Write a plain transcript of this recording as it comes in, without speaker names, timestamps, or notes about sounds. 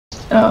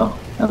oh,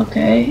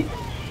 okay.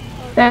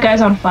 That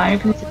guy's on fire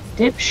because he's a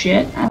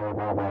dipshit.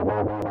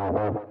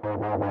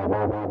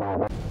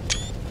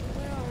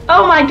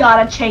 Oh my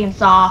god, a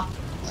chainsaw!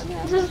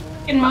 This is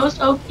the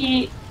most OP.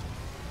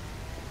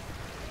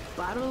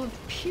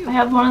 I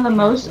have one of the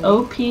most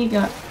OP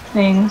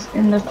things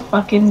in the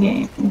fucking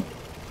game.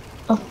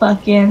 A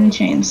fucking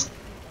chainsaw.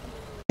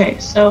 Okay,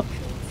 so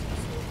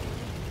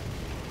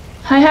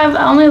I have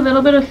only a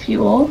little bit of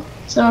fuel,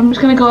 so I'm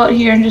just gonna go out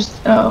here and just,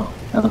 oh,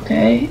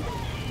 okay.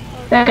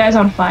 That guy's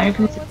on fire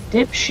because he's a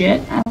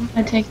dipshit. I'm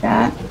gonna take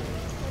that.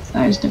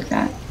 I just took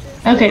that.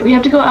 Okay, we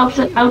have to go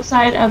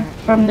outside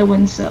from the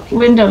windowsill.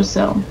 We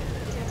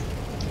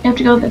have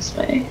to go this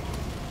way.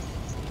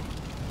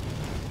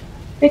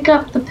 Pick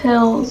up the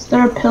pills.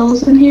 There are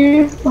pills in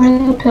here. Where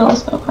are the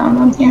pills? Oh, found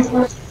them here.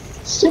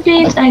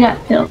 Sweet, I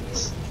got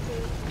pills.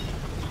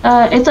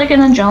 It's like an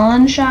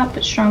adrenaline shot,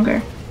 but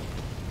stronger.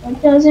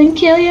 What doesn't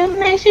kill you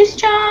makes you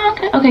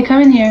stronger. Okay,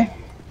 come in here.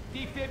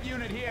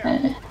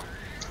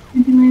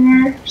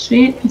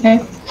 Sweet, okay.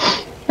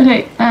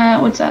 Okay,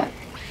 what's that?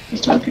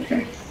 Let's do a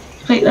picture.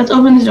 Okay, let's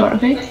open this door,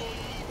 okay?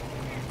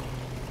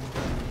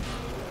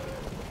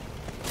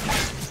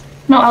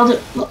 No, I'll do,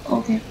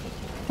 okay.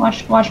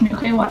 Watch me,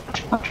 okay?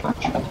 Watch.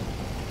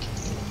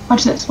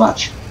 Watch this,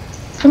 watch.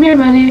 Come here,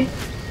 buddy.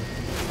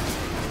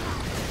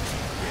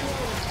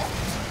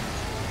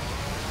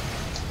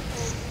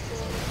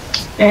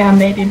 Bam,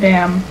 baby,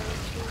 bam.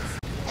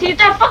 See,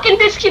 that fucking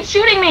bitch keeps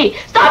shooting me!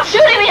 Stop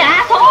shooting me,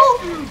 asshole!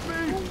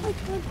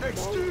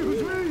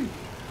 Excuse me!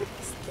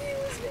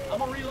 I'm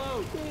gonna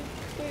reload.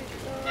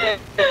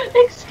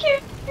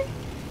 Excuse me.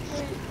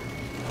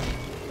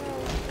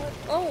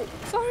 Oh,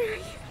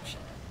 sorry.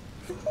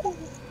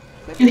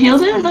 You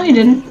healed it? No, you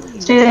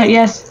didn't. Stay there,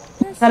 yes.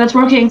 That it's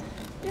working.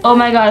 Oh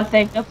my god,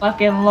 thank the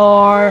fucking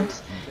Lord.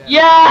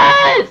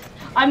 Yes!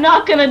 I'm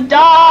not gonna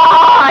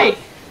die!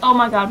 Oh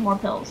my god, more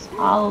pills.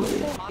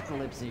 Hallelujah.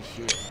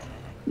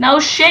 No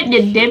shit,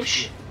 you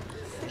dipsh.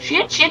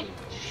 Shit.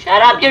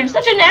 Shut up, you're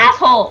such an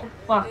asshole.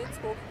 Fuck.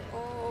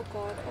 Oh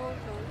god.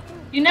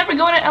 You never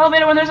go in an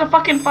elevator when there's a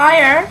fucking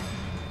fire.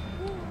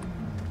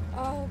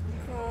 Oh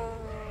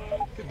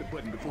god. Hit the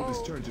button before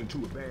this turns into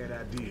a bad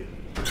idea.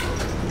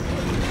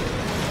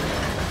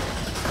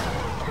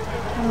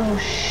 Oh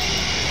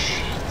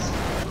shit.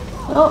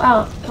 Go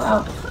out. Go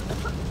out.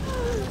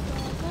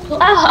 Go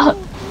out.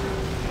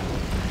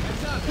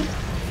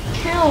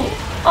 Kill.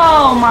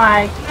 Oh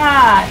my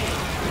god.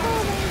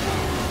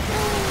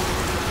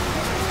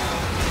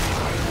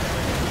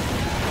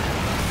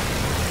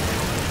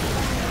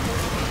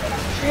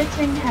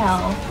 Shitting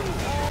hell.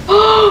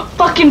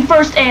 Fucking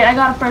first aid. I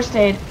got a first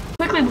aid.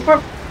 Quickly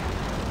before.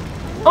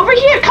 Over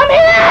here. Come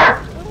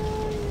here.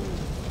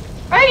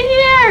 Right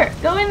here.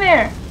 Go in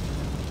there.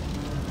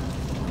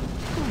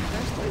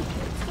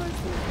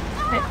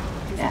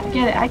 Yeah,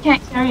 get it. I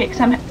can't carry it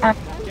because I'm.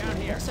 Down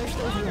here.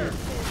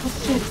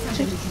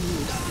 Shit.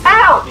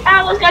 Ow!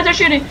 Ow! Those guys are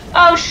shooting.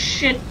 Oh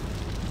shit!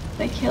 Did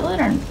they kill it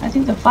or? I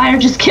think the fire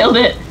just killed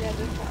it.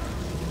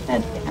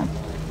 God damn.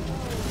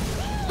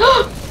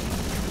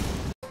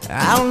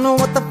 I don't know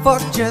what the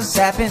fuck just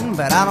happened,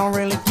 but I don't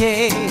really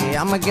care.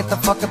 I'ma get the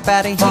fuck up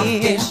out of here. Fuck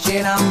this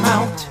shit, I'm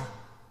out.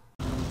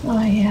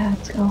 Oh yeah,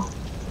 let's go.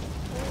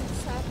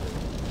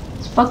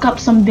 Let's fuck up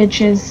some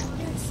bitches.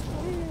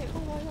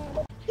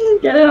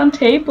 Get it on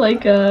tape,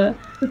 like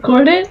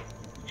record it.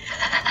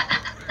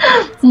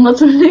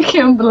 Let's make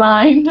him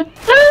blind.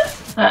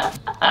 Oh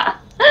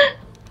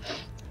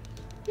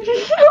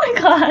my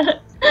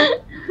god.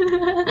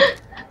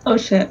 Oh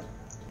shit.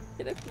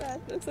 He looks mad.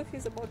 Looks like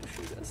he's about to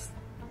shoot us.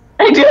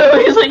 I do.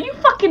 He's like, you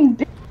fucking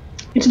bitch.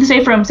 Get to the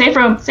safe room. Safe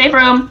room.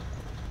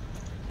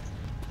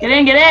 Get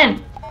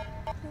in.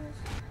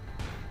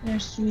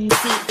 There's sweet.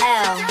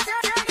 L.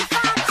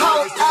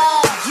 Hold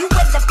up. You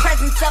with the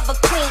presence of a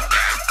queen.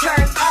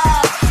 Turn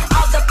up.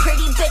 All the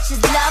pretty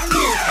bitches love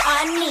me.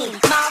 I need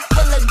mouth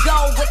full of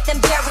gold with them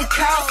berry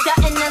curls.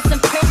 Stunting on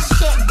some Prince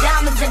shit,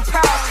 diamonds and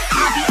pearls.